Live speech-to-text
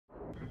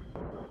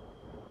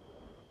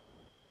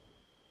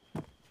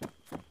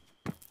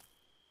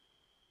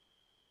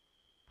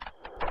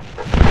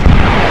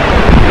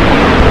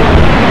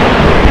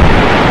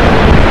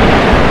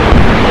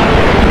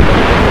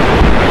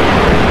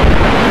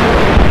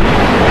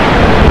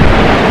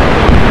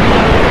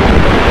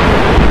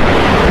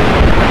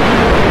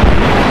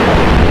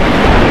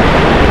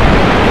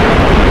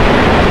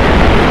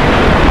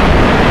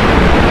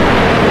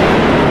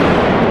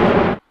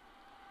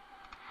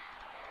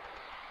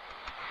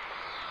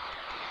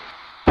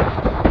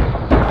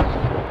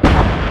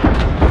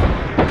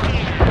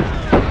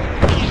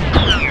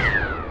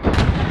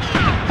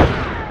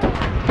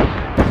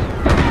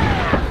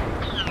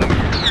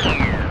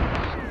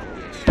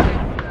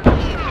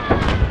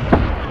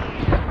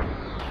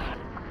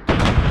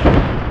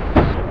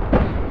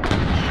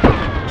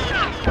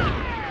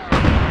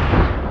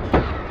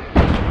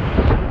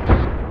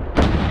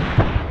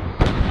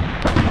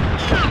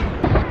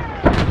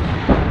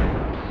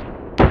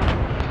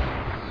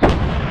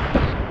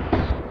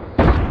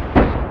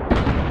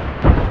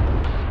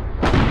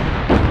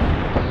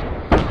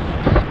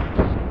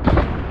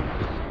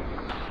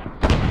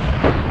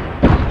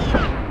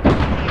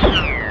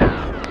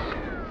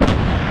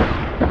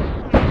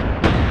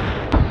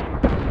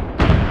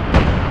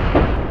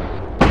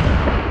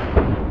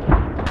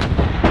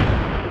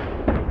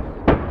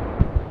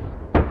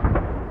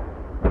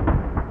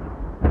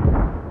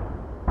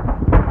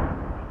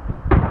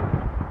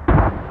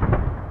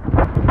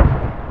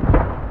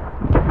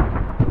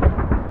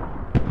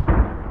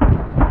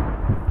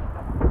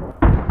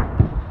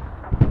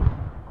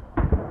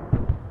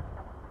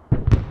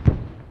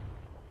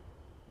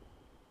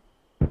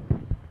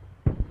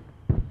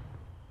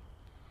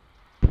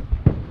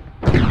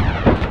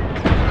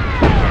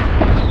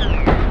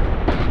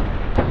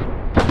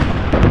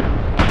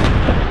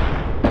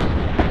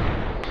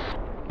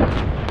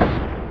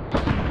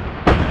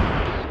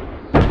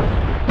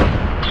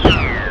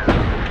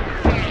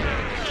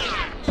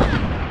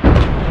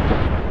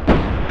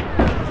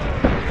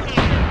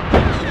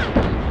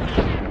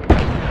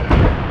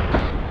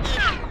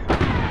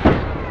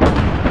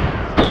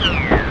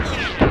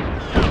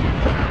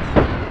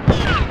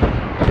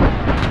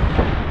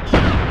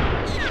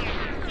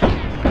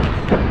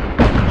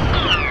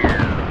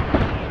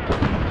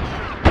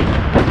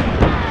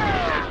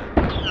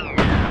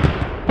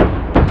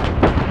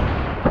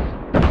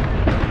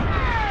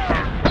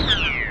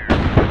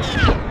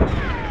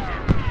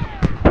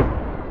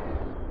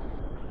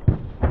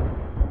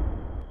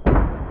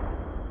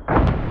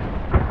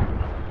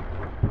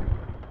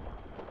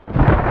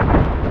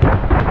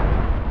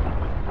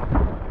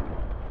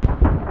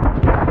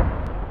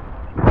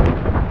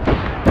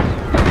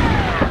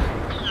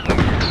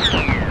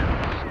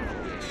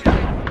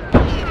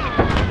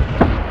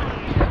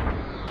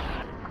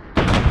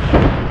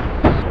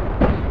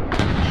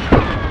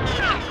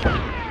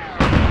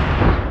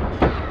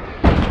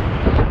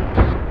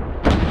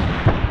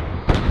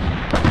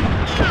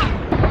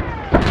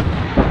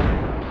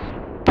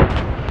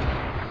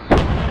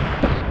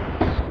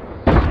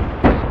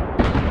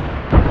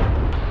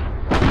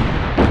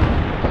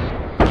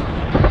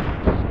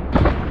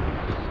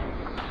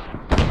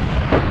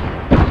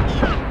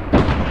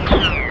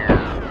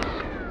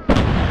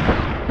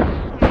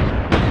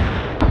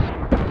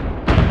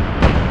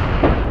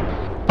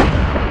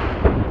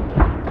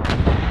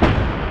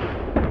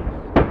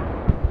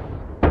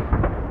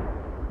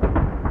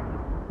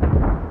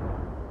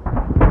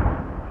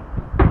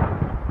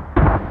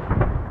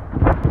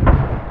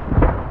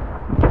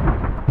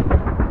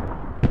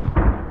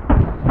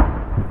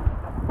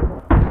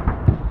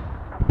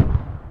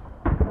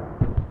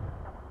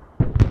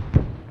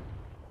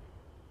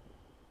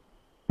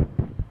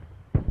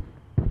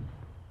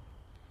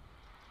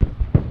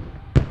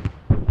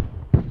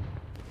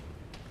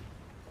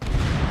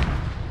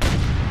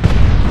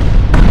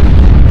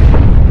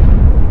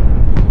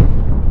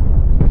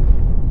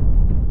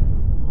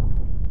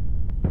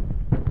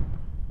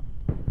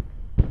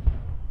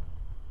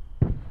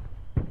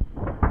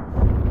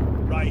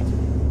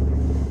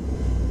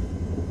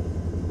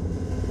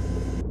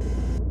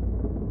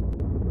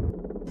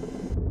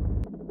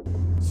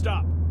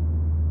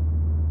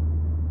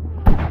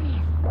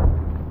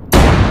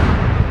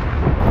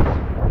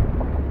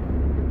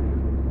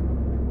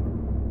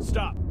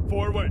Stop.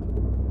 Forward.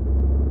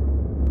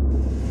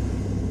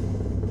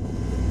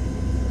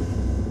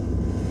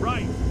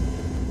 Right.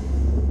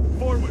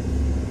 Forward.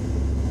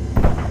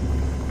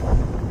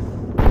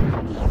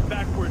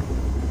 Backward.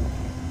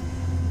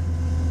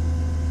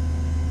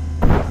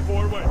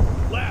 Forward.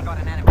 Left. Got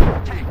an enemy.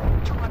 Tank.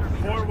 200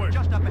 meters. Forward.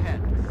 Just up ahead.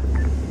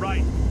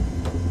 Right.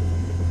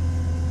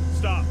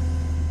 Stop.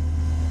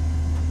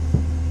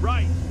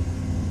 Right.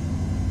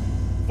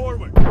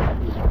 Forward.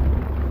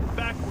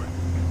 Backward.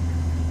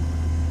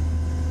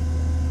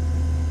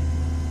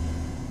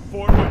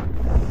 Forward.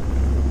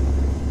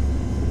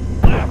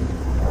 Left.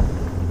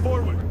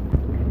 Forward.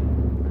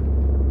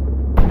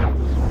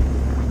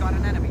 Got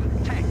an enemy.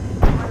 Tank.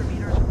 200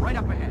 meters. Right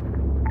up ahead.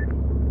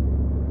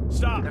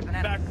 Stop. There's an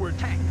enemy. Backward.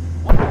 Tank.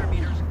 100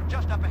 meters.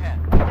 Just up ahead.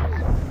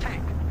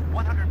 Tank.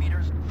 100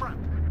 meters. Front.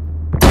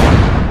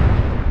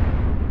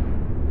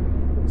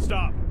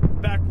 Stop.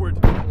 Backward.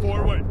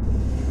 Forward.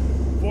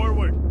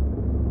 Forward.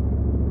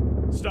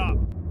 Stop.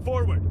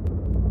 Forward.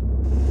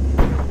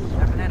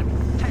 There's an enemy.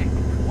 Tank.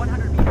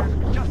 100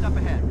 meters. Just up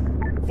ahead.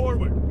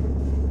 Forward.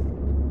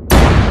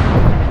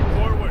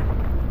 Forward.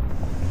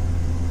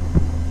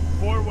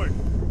 Forward.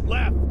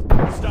 Left.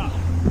 Stop.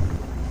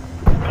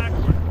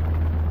 Backward.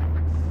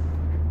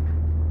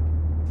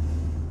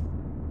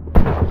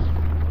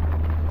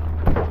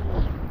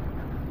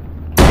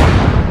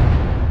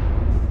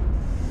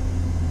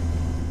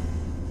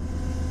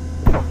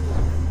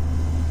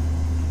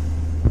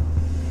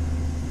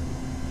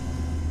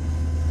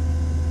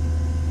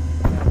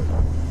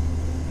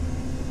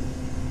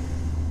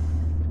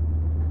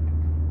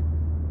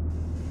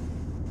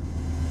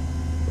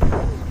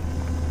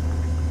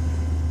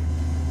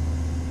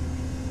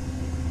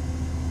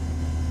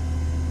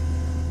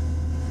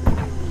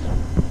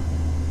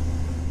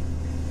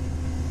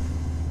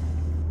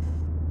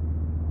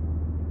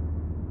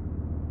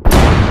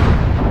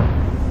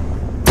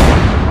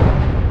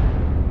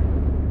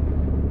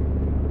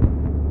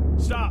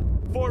 Stop.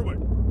 Forward.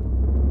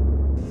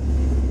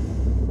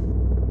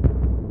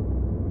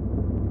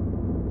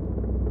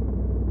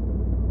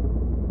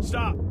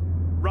 Stop.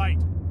 Right.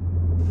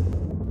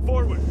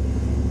 Forward.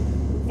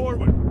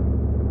 Forward.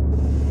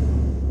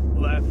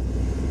 Left.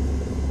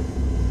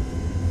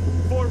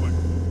 Forward.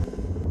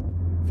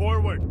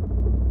 Forward.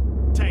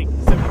 Tank.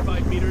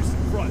 75 meters.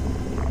 Front.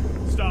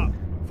 Stop.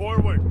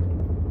 Forward.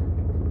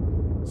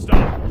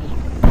 Stop.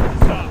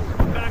 Stop.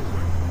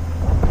 Backward.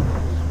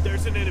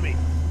 There's an enemy.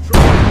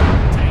 Truck.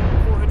 Tank.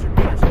 400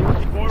 meters.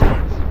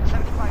 Forward.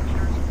 75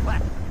 meters.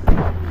 Left.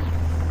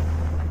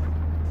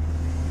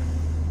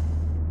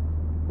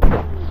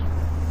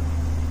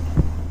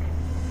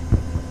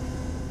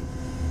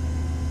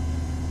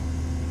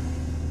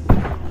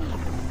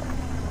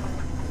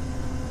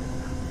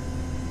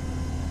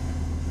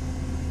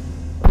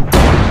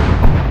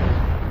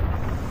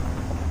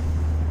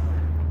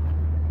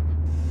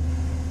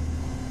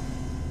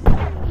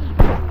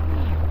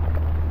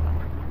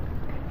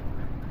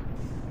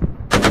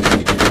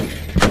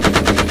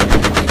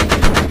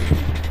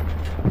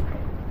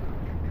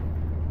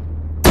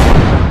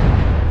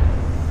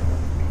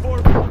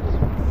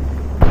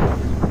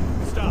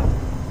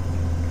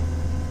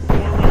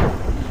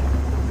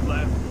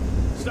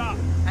 Stop.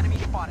 Enemy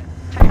spotted.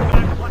 Tank.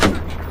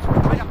 100 meters.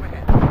 Right up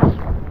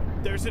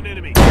ahead. There's an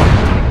enemy.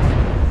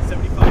 Tanks.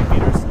 75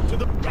 meters to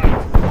the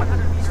right.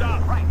 100 meters.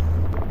 Stop. Right.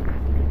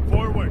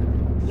 Forward.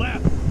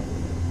 Left.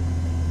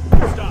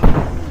 Stop.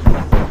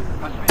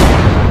 100 meters.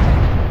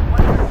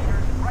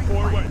 Right.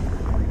 Forward.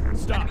 Flank.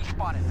 Stop. Enemy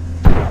spotted.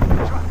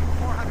 Truck.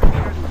 400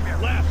 meters. Bear.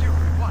 Left.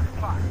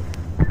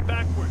 015.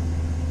 Backward.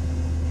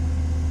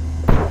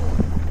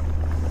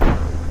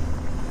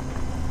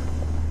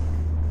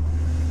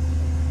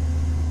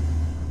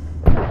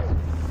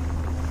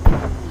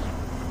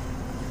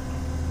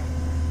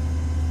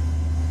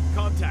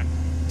 Contact.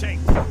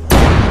 Tanks.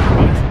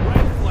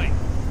 Right flank.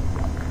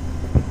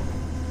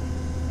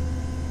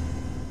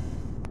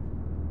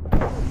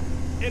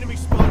 Enemy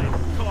spotted.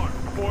 Car.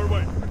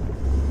 Forward.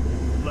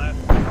 Left.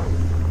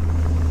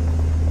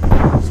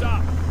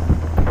 Stop.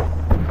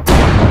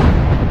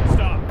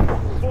 Stop.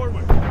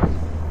 Forward.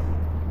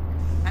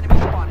 Enemy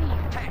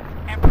spotted. Tank.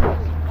 Emperor.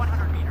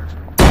 100 meters.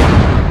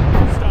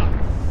 Stop.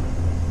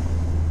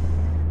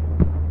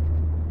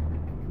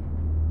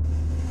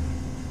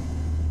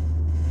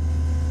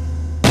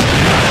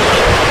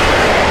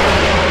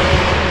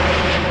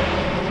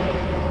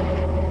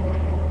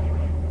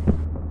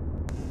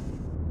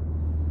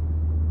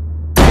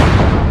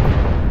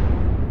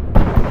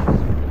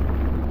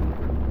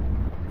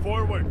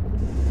 Forward.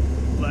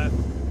 Left.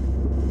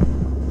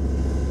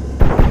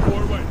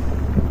 Forward.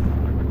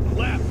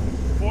 Left.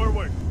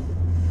 Forward.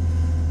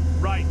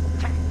 Right.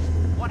 Tanks.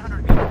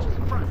 100 meters.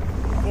 Front.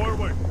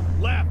 Forward.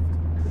 Left.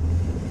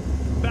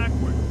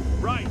 Backward.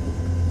 Right.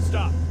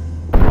 Stop.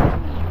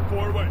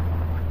 Forward.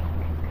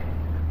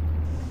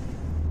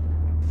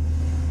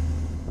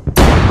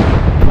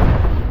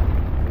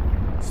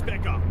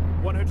 Spec up.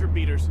 100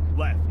 meters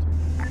left.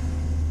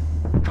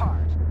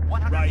 Cars.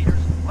 100 Right. meters.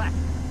 Left.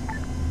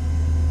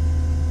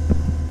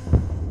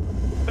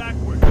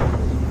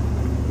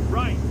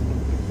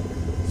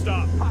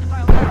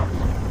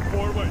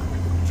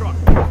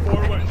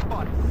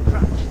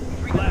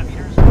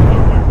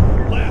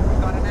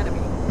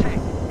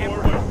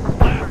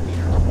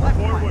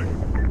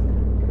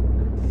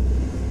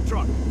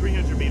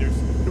 300 meters,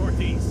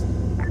 northeast.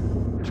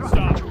 Truck,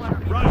 Stop. 200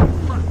 meters. Right.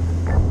 Front.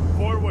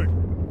 Forward.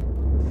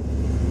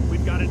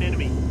 We've got an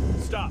enemy.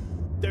 Stop.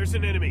 There's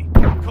an enemy.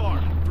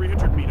 Car,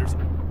 300 meters,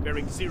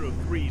 bearing 030.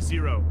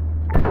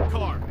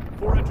 Car,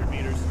 400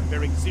 meters,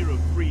 bearing 030.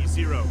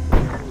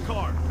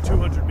 Car,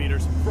 200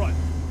 meters, front.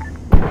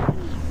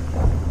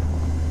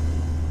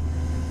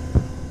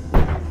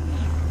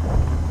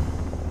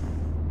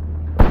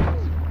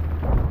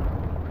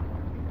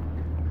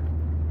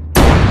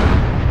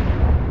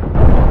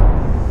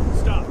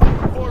 Stop.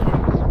 Forward.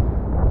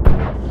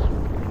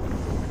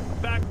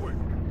 Backward.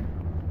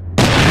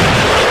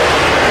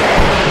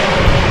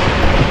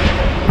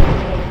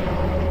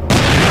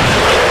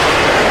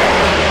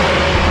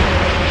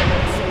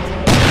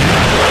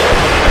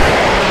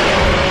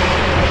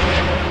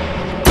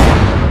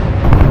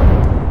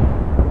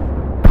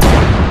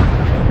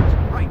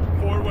 Right.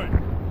 Forward.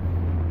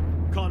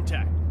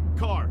 Contact.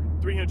 Car,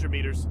 300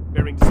 meters,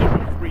 bearing 030.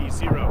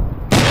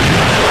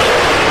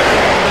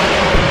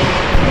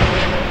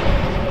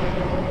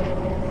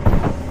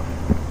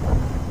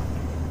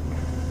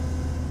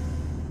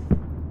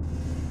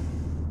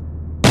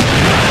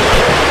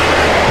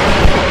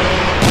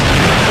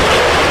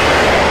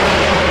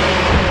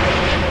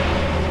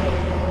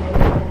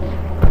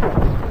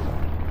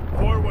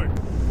 Forward.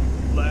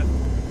 Left.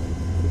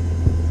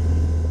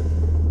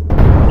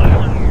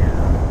 Left.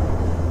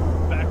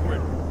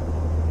 Backward.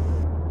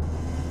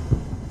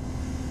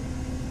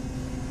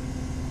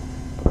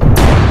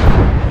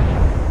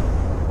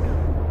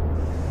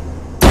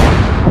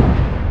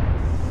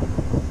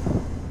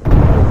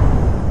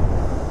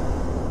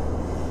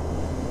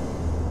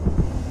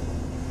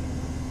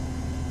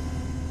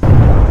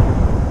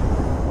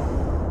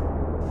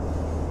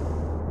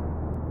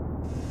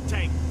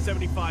 Tank,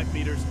 75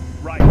 meters,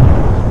 right.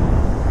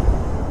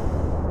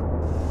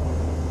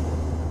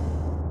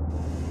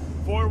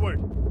 Forward.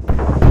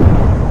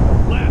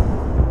 Left.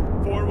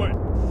 Forward.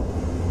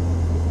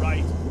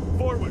 Right.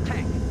 Forward.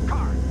 Tank.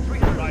 Car.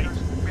 300 Right. meters.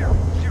 Bearing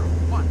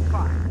 01.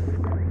 Car.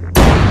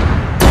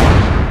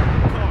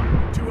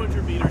 Car,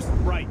 200 meters,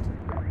 right.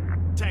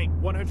 Tank,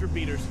 100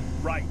 meters,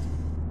 right.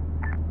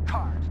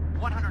 Cars.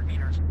 100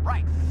 meters.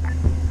 Right.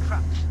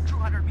 Trucks.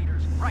 200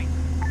 meters. Right.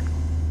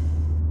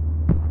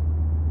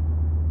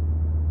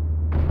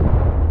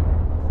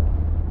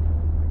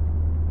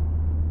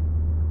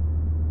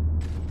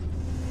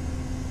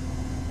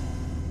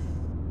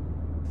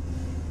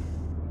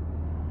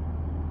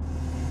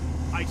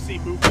 I see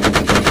movement.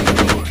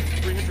 Car,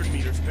 300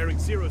 meters, bearing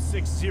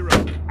 060.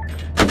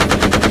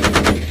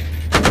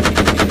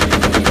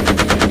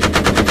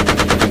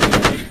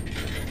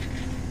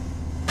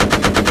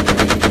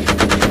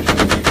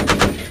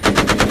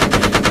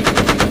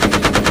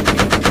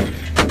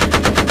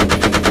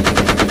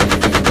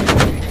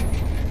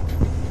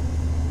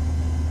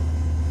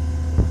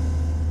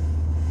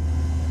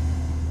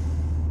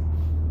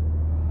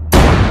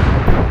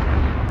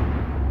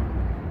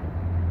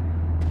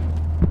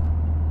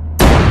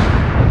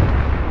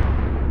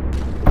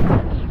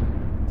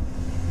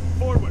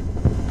 Forward.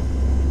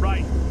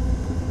 Right.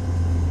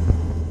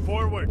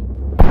 Forward.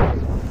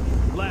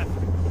 Left.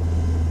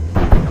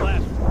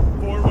 Left.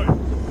 Forward.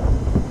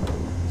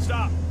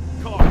 Stop.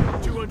 Car,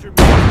 200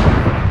 meters.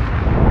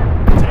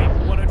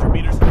 Tank, 100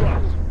 meters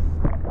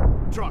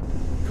front. Truck.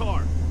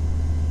 Car.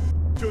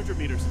 200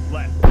 meters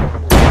left.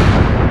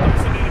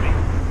 There's an enemy.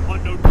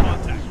 Unknown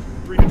contact.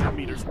 300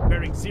 meters.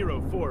 Bearing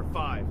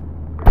 045.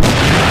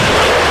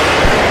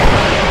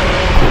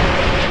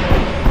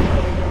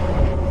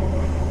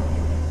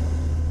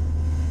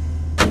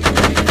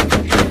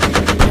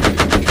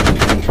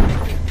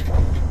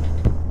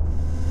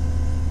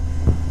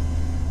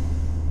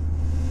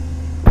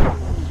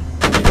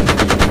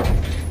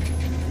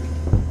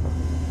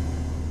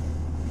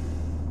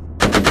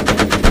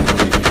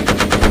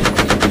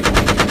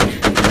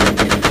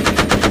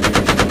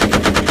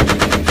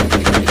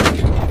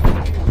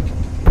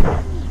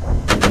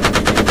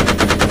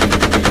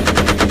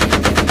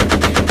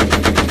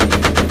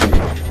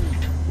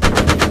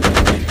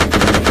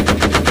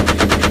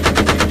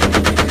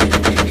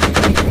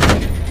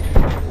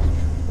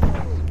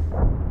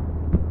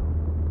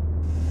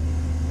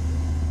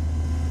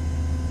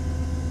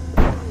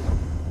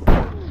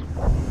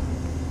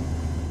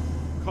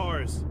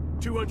 Cars,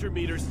 200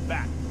 meters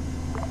back.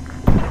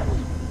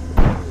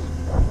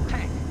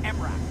 Tank.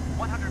 MRAP.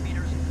 100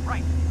 meters.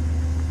 Right.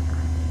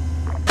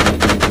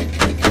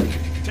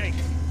 Tanks,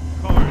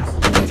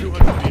 cars,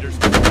 200 meters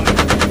right.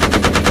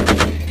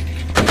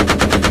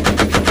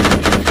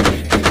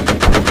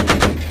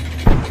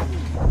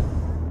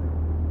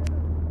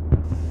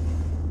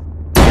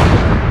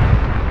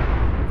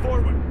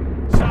 Forward.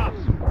 Stop.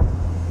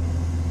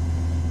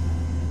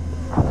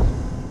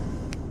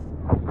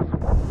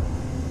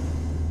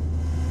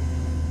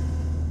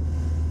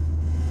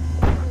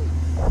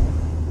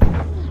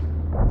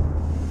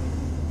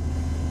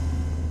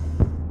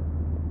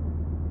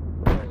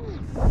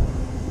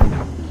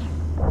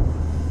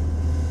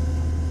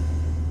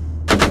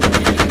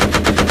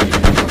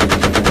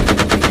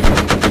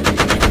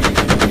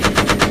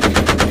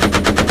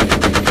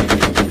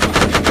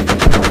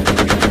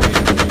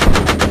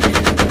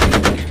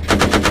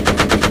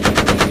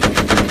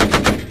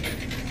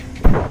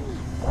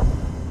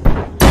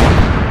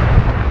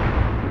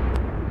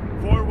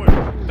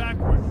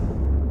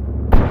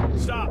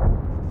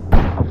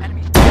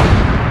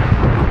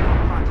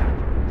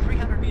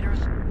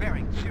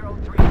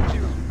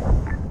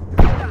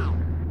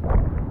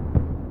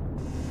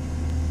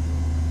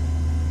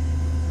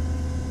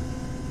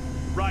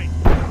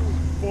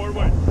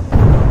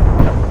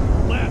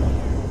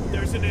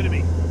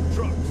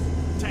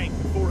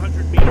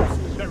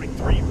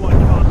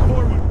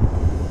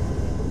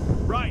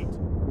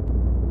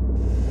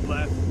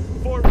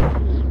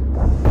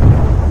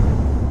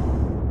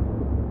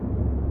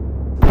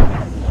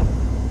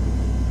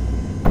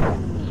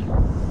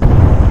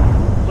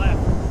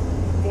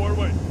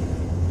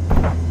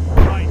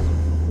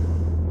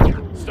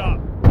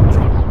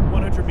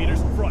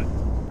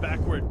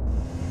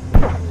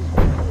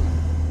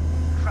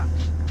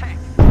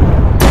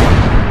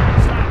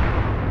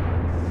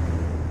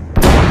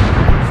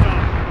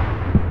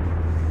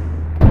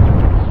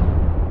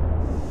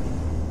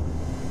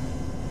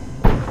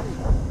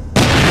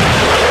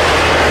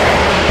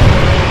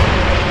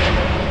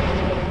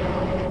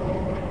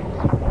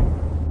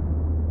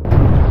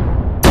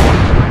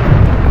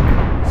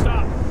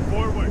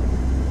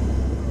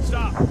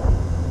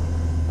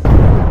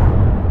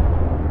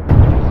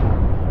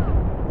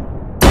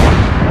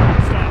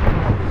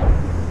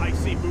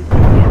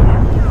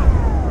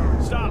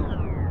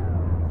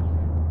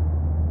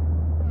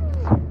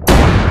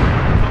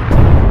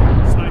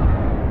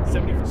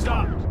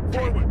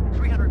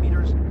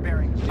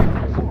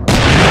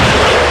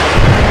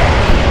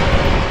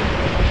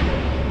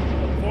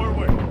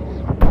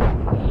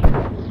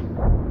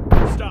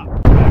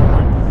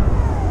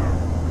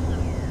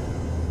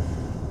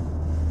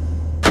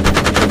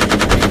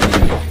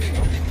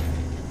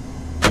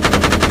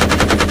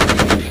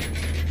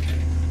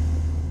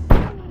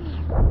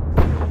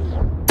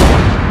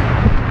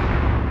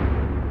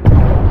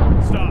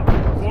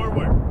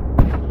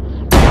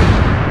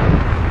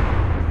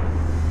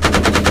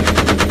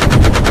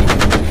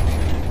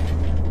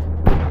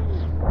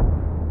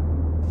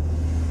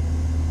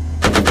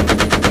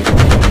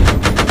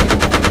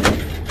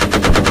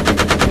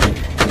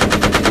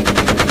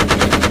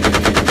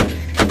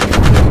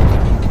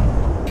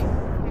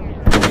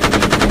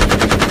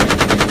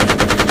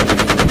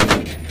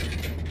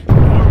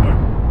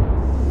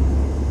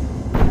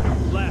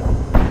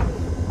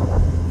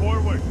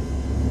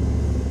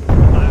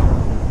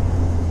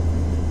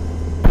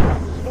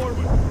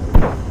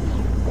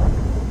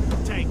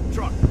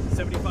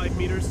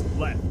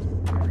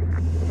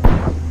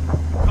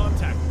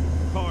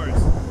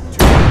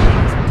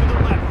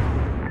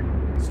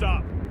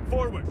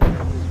 Forward.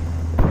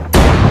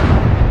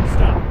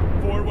 Stop.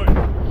 Forward.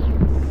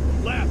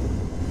 Left.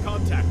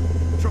 Contact.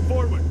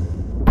 Forward.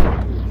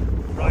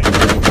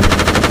 Right.